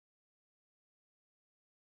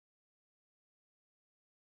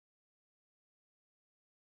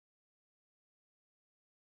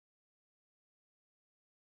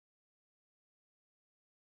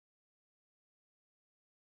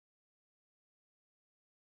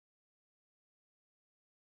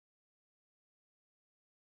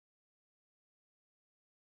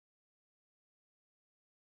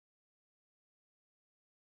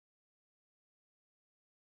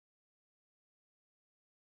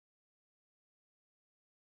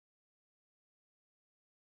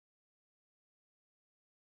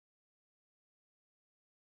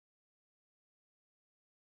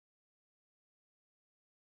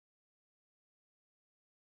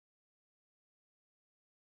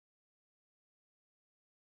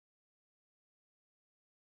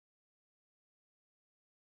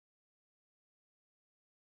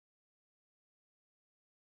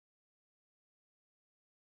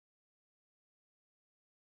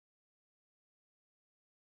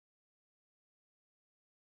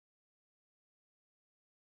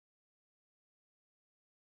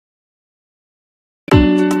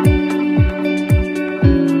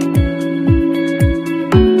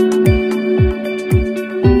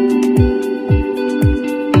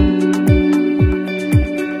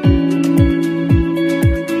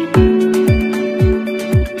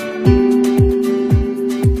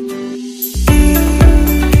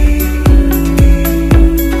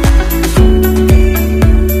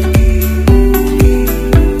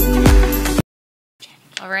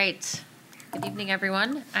morning,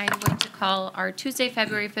 everyone. I'm going to call our Tuesday,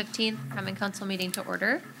 February 15th Common Council meeting to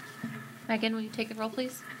order. Megan, will you take the roll,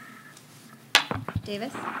 please?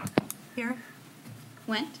 Davis. Here.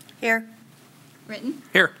 Went. Here. Ritten.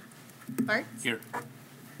 Here. Bartz. Here.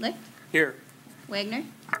 Licht. Here. Wagner.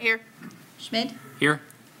 Here. Schmid. Here.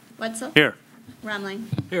 Wetzel. Here. Romline.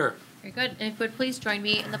 Here. Very good. And if you would please join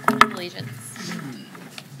me in the Pledge of Allegiance.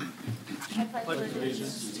 All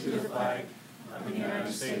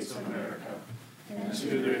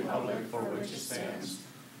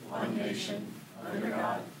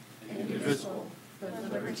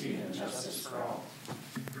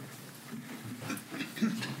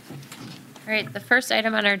right, the first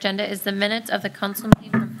item on our agenda is the minutes of the council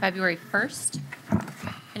meeting from February 1st.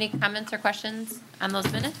 Any comments or questions on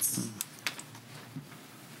those minutes?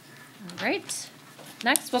 All right.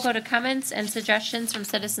 Next, we'll go to comments and suggestions from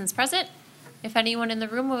citizens present. If anyone in the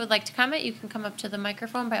room would like to comment, you can come up to the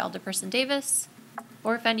microphone by Alderperson Davis.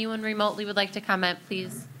 Or if anyone remotely would like to comment,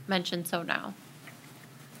 please mention so now.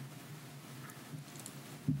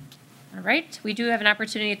 All right, we do have an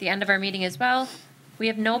opportunity at the end of our meeting as well. We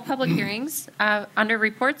have no public hearings. Under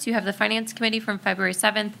reports, you have the Finance Committee from February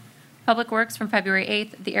 7th, Public Works from February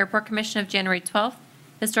 8th, the Airport Commission of January 12th,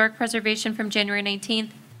 Historic Preservation from January 19th,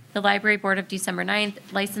 the Library Board of December 9th,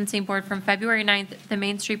 Licensing Board from February 9th, the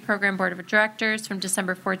Main Street Program Board of Directors from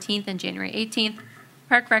December 14th and January 18th,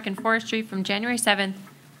 Park, Rec, and Forestry from January 7th,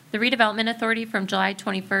 the Redevelopment Authority from July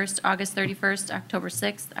 21st, August 31st, October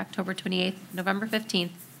 6th, October 28th, November 15th,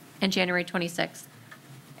 and January 26th.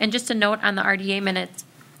 And just a note on the RDA minutes,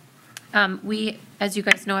 we, as you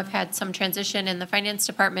guys know, have had some transition in the finance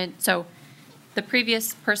department. So the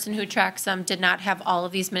previous person who tracks them did not have all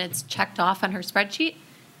of these minutes checked off on her spreadsheet.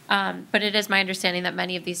 But it is my understanding that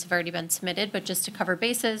many of these have already been submitted, but just to cover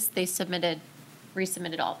bases, they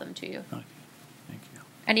resubmitted all of them to you. Okay, thank you.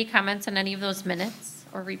 Any comments on any of those minutes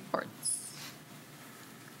or reports?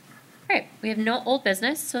 All right, we have no old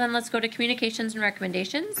business, so then let's go to communications and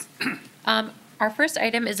recommendations. Our first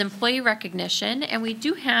item is employee recognition, and we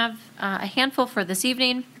do have a handful for this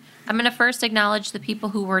evening. I'm going to first acknowledge the people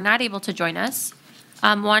who were not able to join us.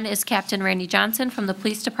 One is Captain Randy Johnson from the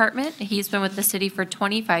Police Department. He's been with the city for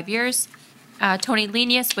 25 years. Tony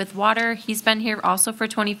Lenius with Water. He's been here also for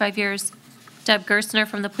 25 years. Deb Gerstner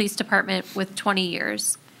from the Police Department with 20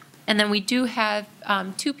 years. And then we do have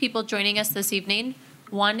two people joining us this evening.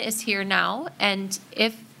 One is here now, and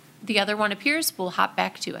if the other one appears, we'll hop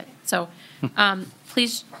back to it. So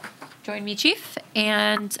please join me, Chief,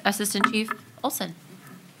 and Assistant Chief Olson.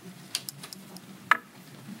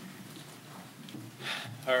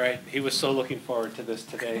 All right, he was so looking forward to this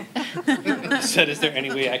today. He said, is there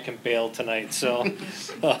any way I can bail tonight? So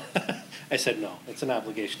I said, no, it's an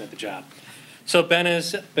obligation of the job. So Ben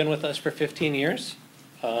has been with us for 15 years.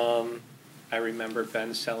 I remember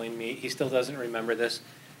Ben selling me, he still doesn't remember this,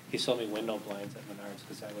 he sold me window blinds at Menards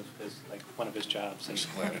because that was one of his jobs. I'm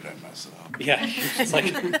just glad I didn't mess it up. Yeah, it's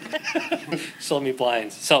like, sold me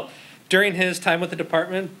blinds. So during his time with the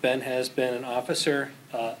department, Ben has been an officer,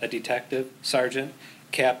 a detective, sergeant,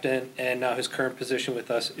 captain, and now his current position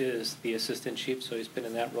with us is the assistant chief. So he's been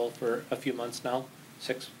in that role for a few months now,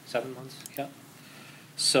 6, 7 months, yeah.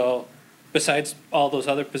 So besides all those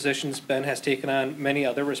other positions, Ben has taken on many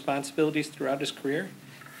other responsibilities throughout his career.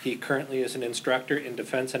 He currently is an instructor in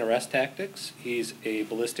defense and arrest tactics. He's a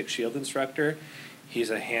ballistic shield instructor. He's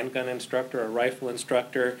a handgun instructor, a rifle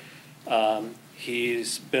instructor.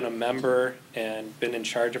 He's been a member and been in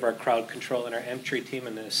charge of our crowd control and our entry team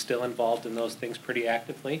and is still involved in those things pretty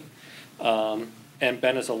actively. And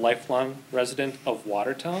Ben is a lifelong resident of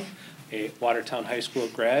Watertown, a Watertown High School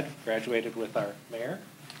grad, graduated with our mayor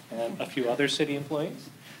and a few other city employees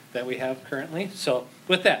that we have currently. So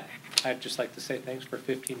with that, I'd just like to say thanks for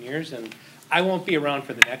 15 years, and I won't be around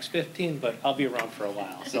for the next 15, but I'll be around for a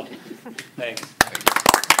while, so thanks.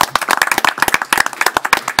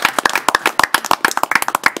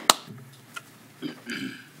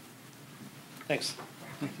 Thanks.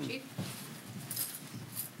 Chief.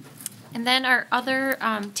 And then our other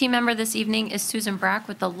team member this evening is Susan Brack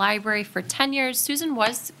with the library for 10 years. Susan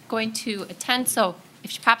was going to attend, so if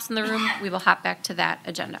she pops in the room, we will hop back to that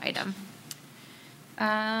agenda item.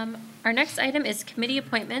 Our next item is committee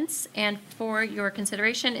appointments, and for your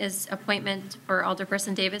consideration is appointment for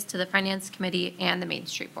Alderperson Davis to the Finance Committee and the Main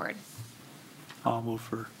Street Board. I'll move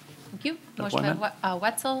for. Thank you. Motion by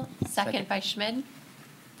Wetzel, second by Schmid.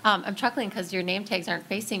 I'm chuckling because your name tags aren't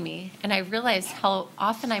facing me, and I realize how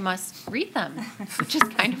often I must read them, which is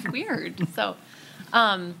kind of weird. So,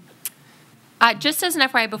 just as an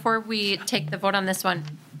FYI, before we take the vote on this one,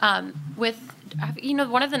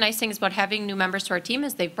 one of the nice things about having new members to our team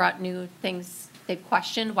is they've brought new things they've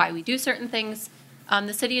questioned why we do certain things.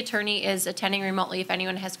 The city attorney is attending remotely if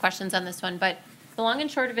anyone has questions on this one, but the long and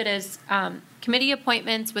short of it is, committee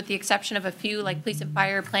appointments, with the exception of a few, like Police and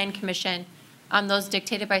Fire, Plan Commission, those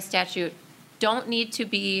dictated by statute, don't need to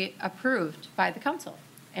be approved by the council.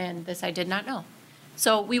 And this I did not know.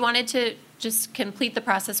 So we wanted to just complete the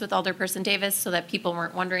process with Alderperson Davis so that people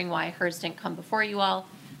weren't wondering why hers didn't come before you all.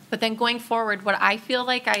 But then going forward, what I feel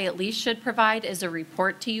like I at least should provide is a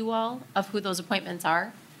report to you all of who those appointments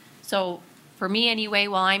are. So for me anyway,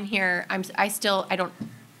 while I'm here, I don't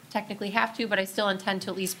technically have to, but I still intend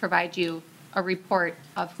to at least provide you a report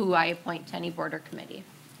of who I appoint to any board or committee.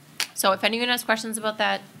 So if anyone has questions about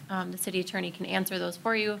that, the city attorney can answer those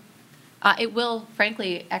for you. It will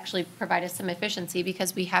frankly actually provide us some efficiency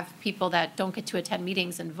because we have people that don't get to attend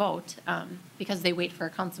meetings and vote because they wait for a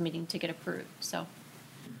council meeting to get approved. So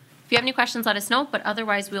if you have any questions, let us know, but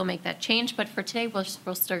otherwise we'll make that change. But for today, we're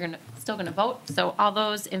still gonna vote. So all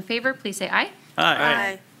those in favor, please say aye.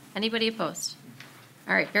 Aye. Anybody opposed?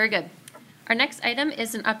 All right, very good. Our next item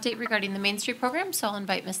is an update regarding the Main Street program, so I'll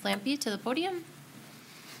invite Ms. Lampy to the podium.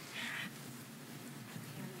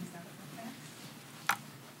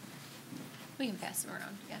 We can pass them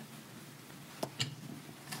around, yeah.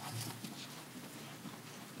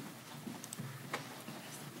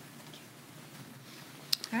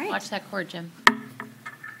 All right. Watch that cord, Jim.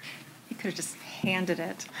 You could have just handed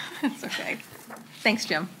it. It's okay. Thanks,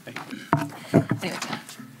 Jim. Anyway,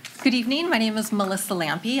 good evening. My name is Melissa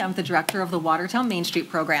Lampy. I'm the director of the Watertown Main Street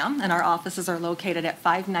program, and our offices are located at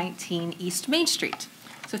 519 East Main Street.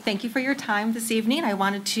 So thank you for your time this evening. I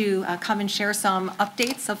wanted to come and share some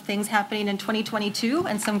updates of things happening in 2022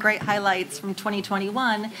 and some great highlights from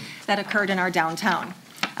 2021 that occurred in our downtown.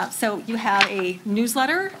 So you have a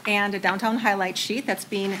newsletter and a downtown highlight sheet that's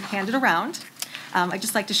being handed around. I'd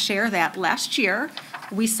just like to share that last year,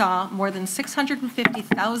 we saw more than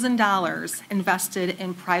 $650,000 invested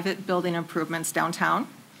in private building improvements downtown.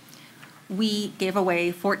 We gave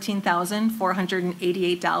away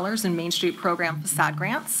 $14,488 in Main Street program facade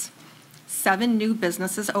grants. 7 new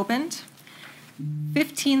businesses opened.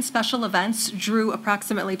 15 special events drew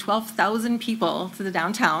approximately 12,000 people to the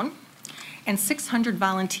downtown. And 600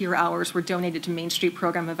 volunteer hours were donated to Main Street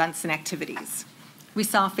program events and activities. We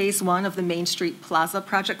saw phase 1 of the Main Street Plaza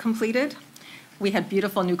project completed. We had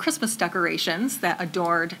beautiful new Christmas decorations that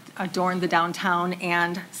adorned the downtown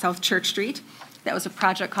and South Church Street. That was a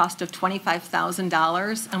project cost of $25,000, and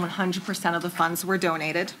 100% of the funds were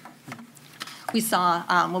donated. We saw,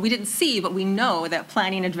 well, we didn't see, but we know that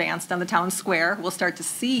planning advanced on the town square. We'll start to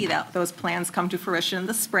see that those plans come to fruition in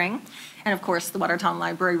the spring. And of course, the Watertown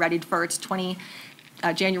Library readied for its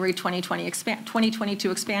January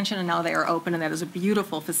 2022 expansion, and now they are open, and that is a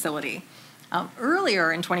beautiful facility.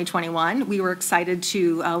 Earlier in 2021, we were excited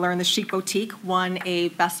to learn the Chic Boutique won a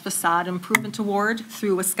Best Facade Improvement Award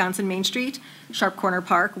through Wisconsin Main Street. Sharp Corner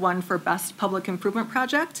Park won for Best Public Improvement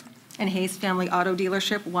Project, and Hayes Family Auto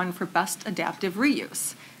Dealership won for Best Adaptive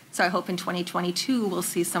Reuse. So I hope in 2022, we'll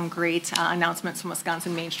see some great announcements from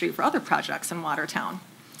Wisconsin Main Street for other projects in Watertown.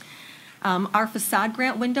 Our facade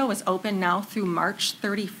grant window is open now through March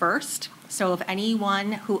 31st. So if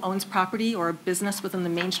anyone who owns property or a business within the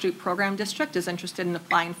Main Street Program District is interested in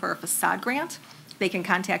applying for a facade grant, they can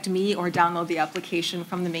contact me or download the application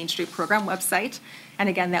from the Main Street Program website. And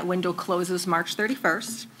again, that window closes March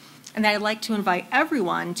 31st. And I'd like to invite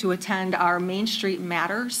everyone to attend our Main Street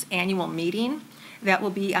Matters annual meeting. That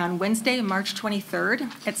will be on Wednesday, March 23rd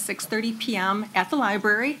at 6:30 p.m. at the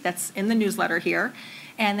library. That's in the newsletter here.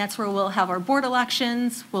 And that's where we'll have our board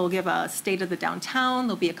elections. We'll give a state of the downtown.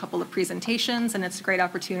 There'll be a couple of presentations, and it's a great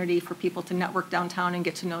opportunity for people to network downtown and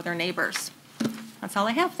get to know their neighbors. That's all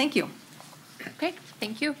I have. Thank you. Okay,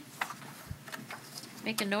 thank you.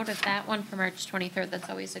 Make a note of that one for March 23rd. That's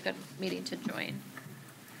always a good meeting to join.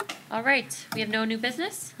 All right, we have no new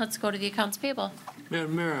business. Let's go to the accounts payable.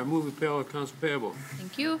 Madam Mayor, I move we pay all accounts payable.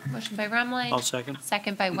 Thank you. Motion by Romline. I'll second.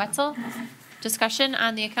 Second by Wetzel. Discussion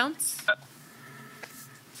on the accounts?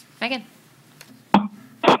 Megan?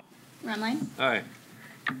 Rumline, Aye.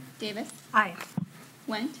 Davis, Aye.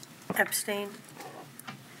 Went, Abstain.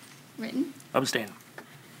 Ritten, Abstain.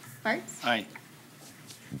 Bartz, Aye.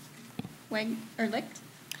 Licht,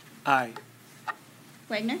 Aye.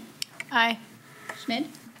 Wagner, Aye. Schmid,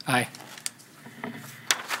 Aye.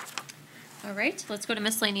 All right, let's go to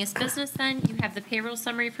miscellaneous business then. You have the payroll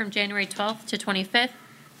summary from January 12th to 25th,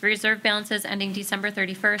 reserve balances ending December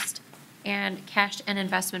 31st, and cash and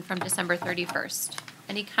investment from December 31st.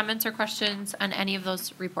 Any comments or questions on any of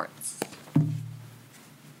those reports?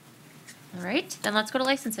 All right, then let's go to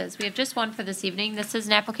licenses. We have just one for this evening. This is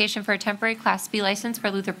an application for a temporary Class B license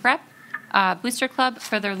for Luther Prep. Booster Club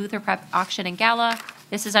for their Luther Prep Auction and Gala.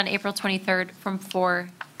 This is on April 23rd from 4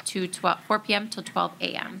 p.m. till 12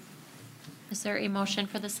 a.m. Is there a motion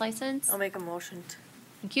for this license? I'll make a motion.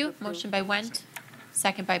 Thank you. Motion by Wendt,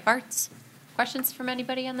 second by Bartz. Questions from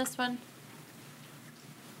anybody on this one?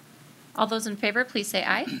 All those in favor, please say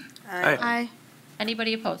aye. Aye.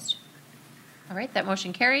 Anybody opposed? All right, that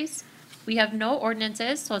motion carries. We have no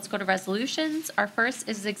ordinances, so let's go to resolutions. Our first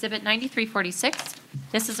is Exhibit 9346.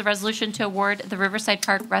 This is a resolution to award the Riverside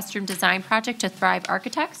Park Restroom Design Project to Thrive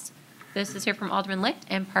Architects. This is here from Alderman Licht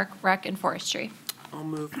and Park, Rec, and Forestry. I'll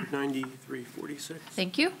move 9346.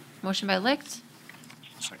 Thank you. Motion by Licht,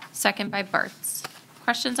 second by Bartz.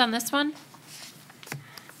 Questions on this one?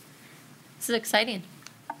 This is exciting.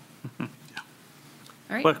 All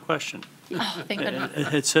right. What question? Oh, thank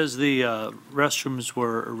goodness. It says the restrooms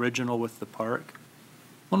were original with the park.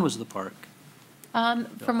 When was the park?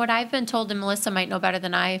 From what I've been told, and Melissa might know better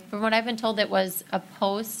than I, from what I've been told, it was a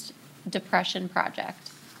post-depression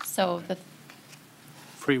project. So the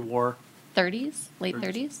Pre-war? 30s, late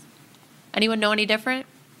 30s? Anyone know any different?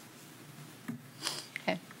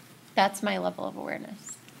 Okay, that's my level of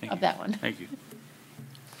awareness Thank of you. that one. Thank you.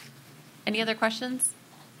 Any other questions?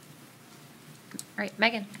 All right,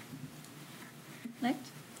 Megan? Licht,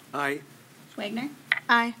 Aye. Wagner,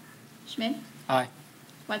 Aye. Schmidt, Aye.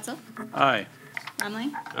 Wetzel, Aye.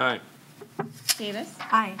 Brumling, Aye. Davis,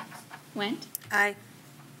 Aye. Wendt, Aye.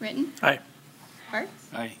 Ritten, Aye. Bartz.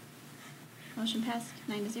 Aye. Motion passed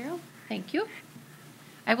 9-0. Thank you.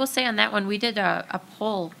 I will say on that one, we did a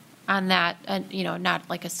poll on that, and, not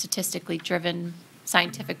like a statistically driven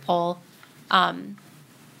scientific poll,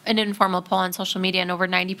 an informal poll on social media, and over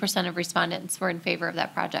 90% of respondents were in favor of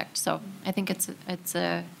that project. So I think it's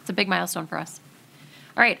a big milestone for us.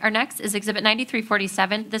 All right, our next is Exhibit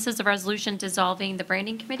 9347. This is a resolution dissolving the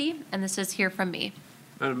branding committee, and this is here from me.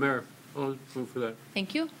 Madam Mayor, I'll move for that.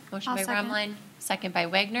 Thank you. Motion I'll by second. Romline, second by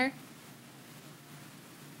Wagner.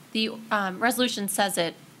 The resolution says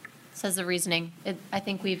the reasoning. I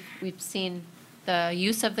think we've seen the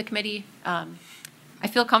use of the committee. I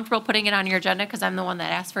feel comfortable putting it on your agenda because I'm the one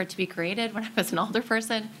that asked for it to be created when I was an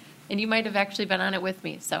alderperson, and you might have actually been on it with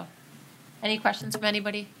me, so. Any questions from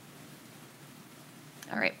anybody?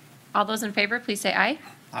 All right. All those in favor, please say aye.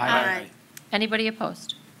 Aye. Anybody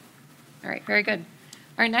opposed? All right, very good.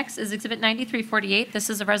 Our next is Exhibit 9348. This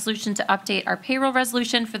is a resolution to update our payroll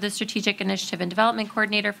resolution for the Strategic Initiative and Development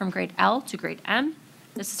Coordinator from grade L to grade M.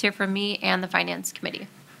 This is here from me and the Finance Committee.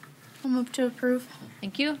 I'll move to approve.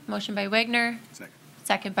 Thank you. Motion by Wagner, Second.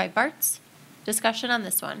 second by Bartz. Discussion on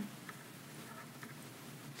this one.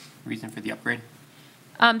 Reason for the upgrade?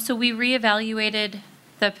 So we reevaluated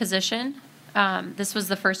the position. This was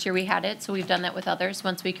the first year we had it, so we've done that with others.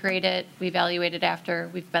 Once we create it, we evaluate it after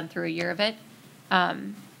we've been through a year of it.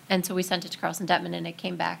 And so we sent it to Carlson Detman, and it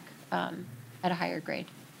came back at a higher grade.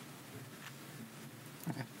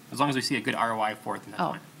 Okay. As long as we see a good ROI for it, then that's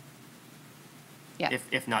Oh. fine. Yeah.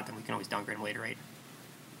 If not, then we can always downgrade them later, right?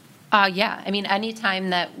 Yeah, I mean,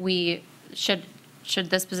 anytime that we, should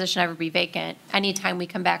this position ever be vacant, anytime we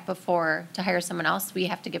come back before to hire someone else, we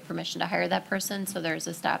have to get permission to hire that person, so there's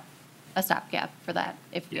a stopgap for that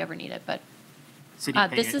if we Yeah. ever need it, but, City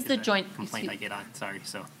this pay is the a joint- complaint I get on, sorry,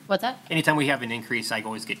 so. what's that? Anytime we have an increase, I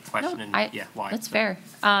always get No, questioned, yeah, why? That's so- fair.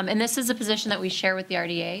 And this is a position that we share with the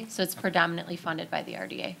RDA, so it's predominantly funded by the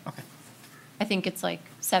RDA. Okay. I think it's like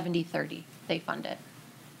 70-30, they fund it.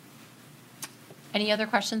 Any other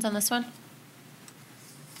questions on this one?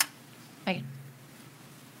 Megan?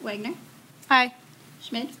 Wagner, Aye.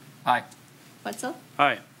 Schmidt, Aye. Wetzel,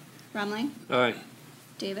 Aye. Brumling, Aye.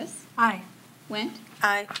 Davis, Aye. Wendt,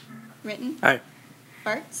 Aye. Ritten, Aye.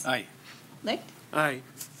 Bartz. Aye. Licht. Aye.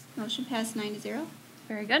 Motion passed 9-0.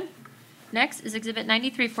 Very good. Next is Exhibit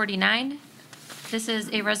 9349. This is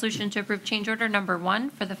a resolution to approve change order number 1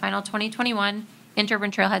 for the final 2021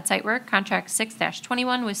 Interurban Trailhead Site Work, Contract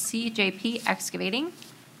 6-21 with CJP Excavating.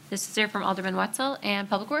 This is here from Alderman Wetzel and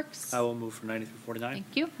Public Works. I will move for 9349.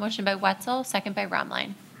 Thank you. Motion by Wetzel, second by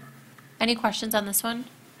Romline. Any questions on this one?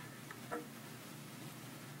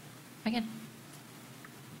 Megan?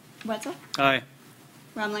 Wetzel, Aye.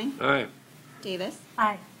 Brumling, Aye. Davis,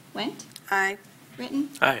 Aye. Wendt, Aye. Ritten,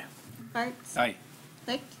 Aye. Bartz. Aye.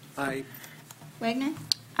 Licht, Aye. Wagner,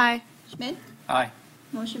 Aye. Schmidt. Aye.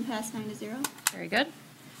 Motion passed 9-0. Very good.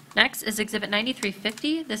 Next is Exhibit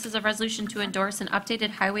 9350. This is a resolution to endorse an updated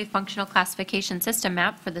highway functional classification system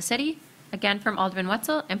map for the city, again from Alderman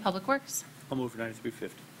Wetzel and Public Works. I'll move for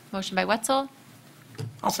 9350. Motion by Wetzel,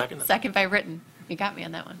 I'll second that. second by Ritten. You got me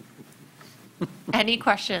on that one. Any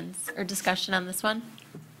questions or discussion on this one?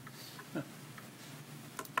 Are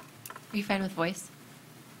you fine with voice?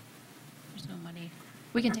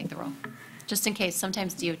 We can take the roll, just in case.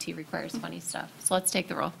 Sometimes DOT requires funny stuff. So let's take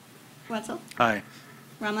the roll. Wetzel, Aye.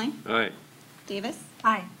 Rumline, Aye. Davis,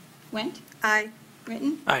 Aye. Went, Aye.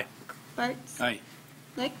 Written, Aye. Bartz, Aye.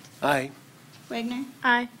 Licht, Aye. Wagner,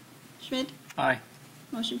 Aye. Schmidt. Aye.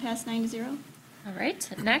 Motion passed 9-0. All right,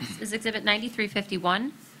 next is Exhibit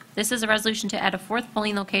 9351. This is a resolution to add a fourth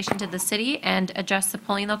polling location to the city and adjust the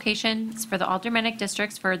polling locations for the aldermanic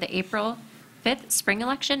districts for the April 5th spring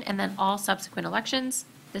election and then all subsequent elections.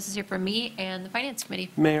 This is here from me and the Finance Committee.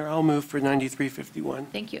 Mayor, I'll move for 9351.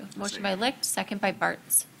 Thank you. Motion by Licht, second by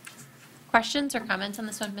Bartz. Questions or comments on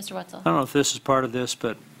this one, Mr. Wetzel? I don't know if this is part of this,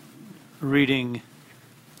 but reading,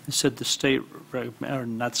 it said the state, or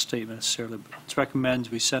not state necessarily, but it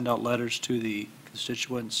recommends we send out letters to the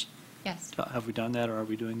constituents. Yes. Have we done that, or are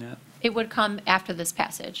we doing that? It would come after this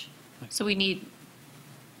passage. So we need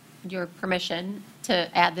your permission to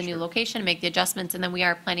add the new location, make the adjustments, and then we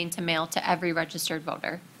are planning to mail to every registered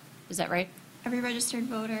voter. Is that right? Every registered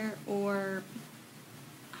voter or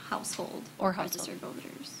household. Or household. Registered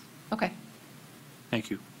voters. Okay, Thank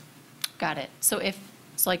you. got it. So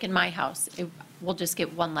like in my house, we'll just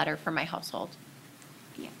get one letter for my household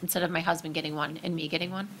Yeah. instead of my husband getting one and me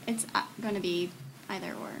getting one? It's going to be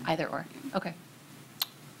either or. Either or. Okay.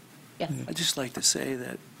 Yes. I'd just like to say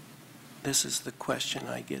that this is the question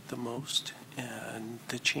I get the most, and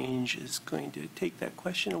the change is going to take that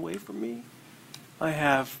question away from me. I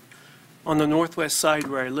have, on the northwest side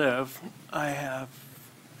where I live, I have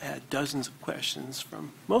had dozens of questions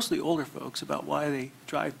from mostly older folks about why they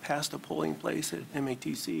drive past a polling place at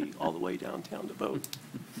MATC all the way downtown to vote.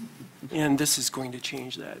 And this is going to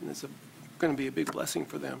change that, and it's going to be a big blessing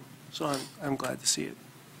for them. So I'm glad to see it.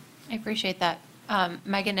 I appreciate that.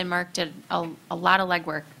 Megan and Mark did a lot of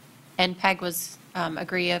legwork, and Peg was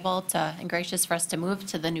agreeable to and gracious for us to move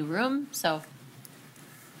to the new room. So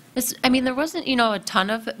there wasn't, a ton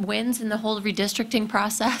of wins in the whole redistricting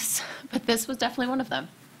process, but this was definitely one of them.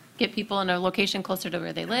 Get people in a location closer to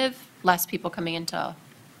where they live, less people coming into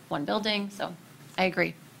one building. So I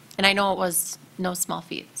agree. And I know it was no small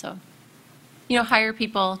feat. So, hire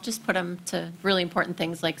people, just put them to really important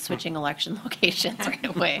things like switching election locations right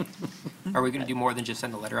away. Are we going to do more than just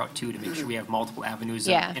send a letter out too, to make sure we have multiple avenues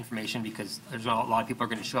Yeah. of information? Because there's a lot of people are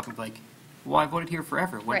going to show up and be like, well, I voted here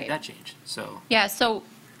forever. When Right. did that change? So, Yeah, so,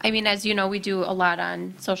 as you know, we do a lot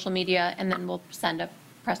on social media, and then we'll send a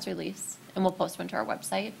press release, and we'll post one to our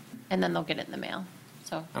website, and then they'll get it in the mail.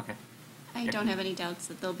 So, okay. I don't have any doubts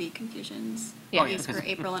that there'll be confusions. Yeah. At least for because-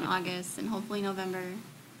 April and August, and hopefully November.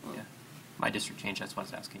 We'll- Yeah. My district changed, that's what I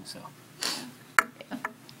was asking, so.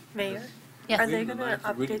 Mayor? Yes. Are they going to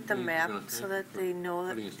Reading update the is map gonna so take- that they know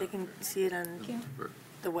Reading that is they can see it on you.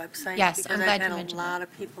 the website? Yes, I'm glad you Because I've had mentioned a lot that.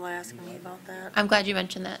 of people asking me about that. I'm glad you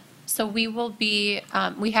mentioned that. So we will be,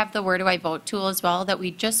 we have the Where Do I Vote tool as well that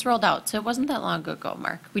we just rolled out. So it wasn't that long ago,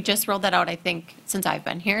 Mark. We just rolled that out, I think, since I've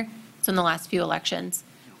been here, so in the last few elections.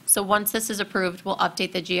 So once this is approved, we'll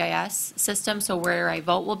update the GIS system, so Where I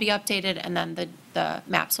Vote will be updated, and then the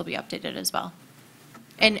maps will be updated as well.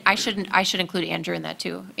 And I should include Andrew in that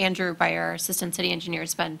too. Andrew, by our Assistant City Engineer,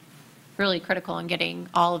 has been really critical in getting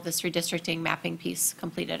all of this redistricting mapping piece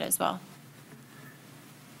completed as well.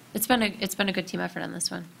 It's been a good team effort on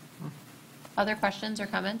this one. Other questions or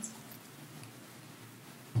comments?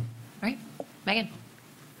 All right, Megan?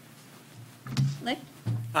 Licht,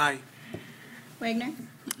 Aye. Wagner,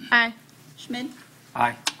 Aye. Schmidt,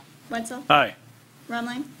 Aye. Wetzel, Aye.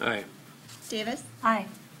 Rumline, Aye. Davis, Aye.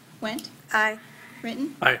 Went, Aye.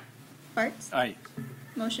 Written, Aye. Bartz. Aye.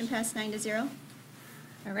 Motion passed 9-0.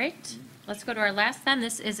 All right, let's go to our last then.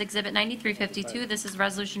 This is Exhibit 9352. This is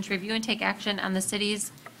resolution to review and take action on the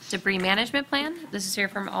city's debris management plan. This is here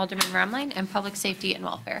from Alderman Romline and Public Safety and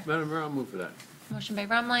Welfare. Madam Mayor, I'll move for that. Motion by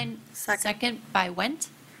Romline. Second. By Went.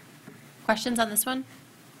 Questions on this one?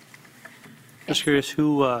 Just curious,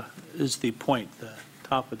 who is the point, the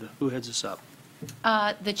top of who heads us up?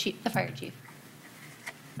 The fire chief.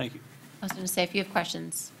 Thank you. I was going to say, if you have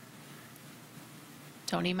questions,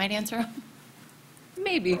 Tony might answer them.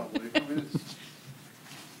 Maybe. Probably. I mean,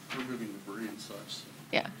 we're moving debris and such. So.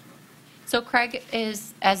 Yeah. So Craig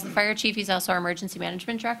is, as the fire chief, he's also our emergency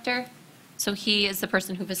management director. So he is the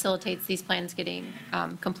person who facilitates these plans getting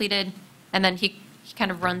completed, and then he kind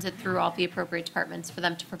of runs it through all the appropriate departments for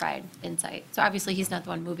them to provide insight. So obviously, he's not the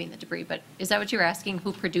one moving the debris, but is that what you were asking?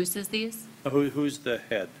 Who produces these? Who's the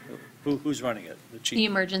head? Who's running it? The chief? The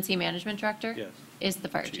emergency management director? Yes. Is the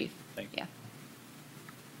fire Chief. chief. Thank you. Yeah.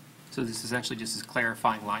 So this is essentially just a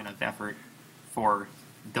clarifying line of effort for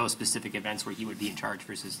those specific events where he would be in charge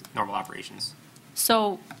versus normal operations.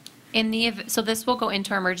 So so this will go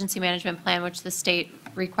into our emergency management plan, which the state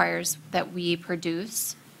requires that we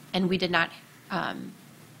produce, and we did not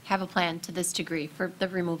have a plan to this degree for the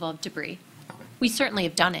removal of debris. We certainly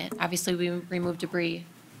have done it. Obviously, we remove debris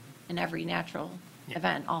in every natural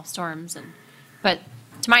event, all storms, but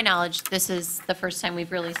to my knowledge, this is the first time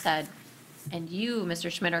we've really said, and you,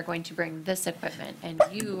 Mr. Schmidt, are going to bring this equipment, and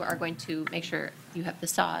you are going to make sure you have the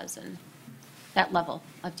saws and that level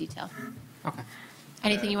of detail. Okay.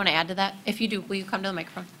 Anything you want to add to that? If you do, will you come to the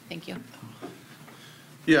microphone? Thank you.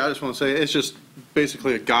 Yeah, I just want to say, it's just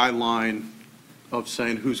basically a guideline of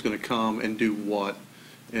saying who's going to come and do what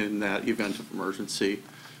in that event of emergency.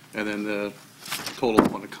 And then the total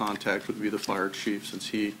point of contact would be the fire chief, since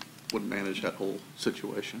he would manage that whole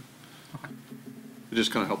situation. It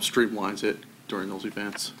just kind of helps streamlines it during those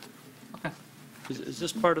events. Okay. Is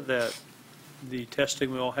this part of that, the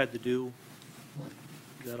testing we all had to do?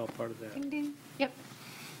 Is that all part of that? Ding, ding. Yep.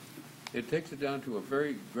 It takes it down to a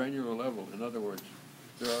very granular level. In other words,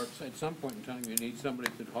 at some point in time, you need somebody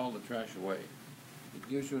to haul the trash away. It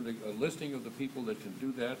gives you a listing of the people that can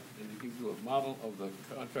do that, and it gives you a model of the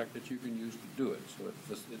contract that you can use to do it. So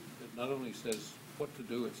it not only says what to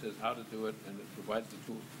do, it says how to do it, and it provides the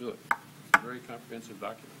tools to do it. It's a very comprehensive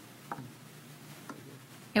document.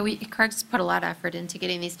 Yeah, Craig's put a lot of effort into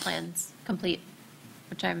getting these plans complete,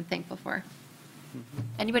 which I'm thankful for.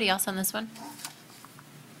 Anybody else on this one?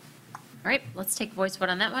 All right, let's take a voice vote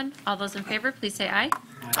on that one. All those in favor, please say aye.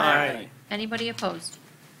 Aye. Anybody opposed?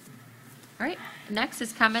 All right, next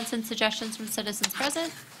is comments and suggestions from citizens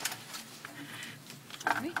present.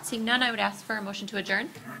 All right, seeing none, I would ask for a motion to adjourn.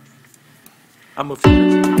 I'll move to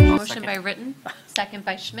adjourn. Motion by Ritten, second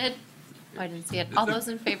by Schmidt. Oh, I didn't see it. All those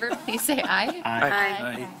in favor, please say aye.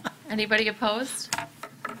 Aye. Anybody opposed? All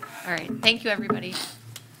right, thank you, everybody.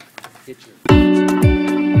 Get your.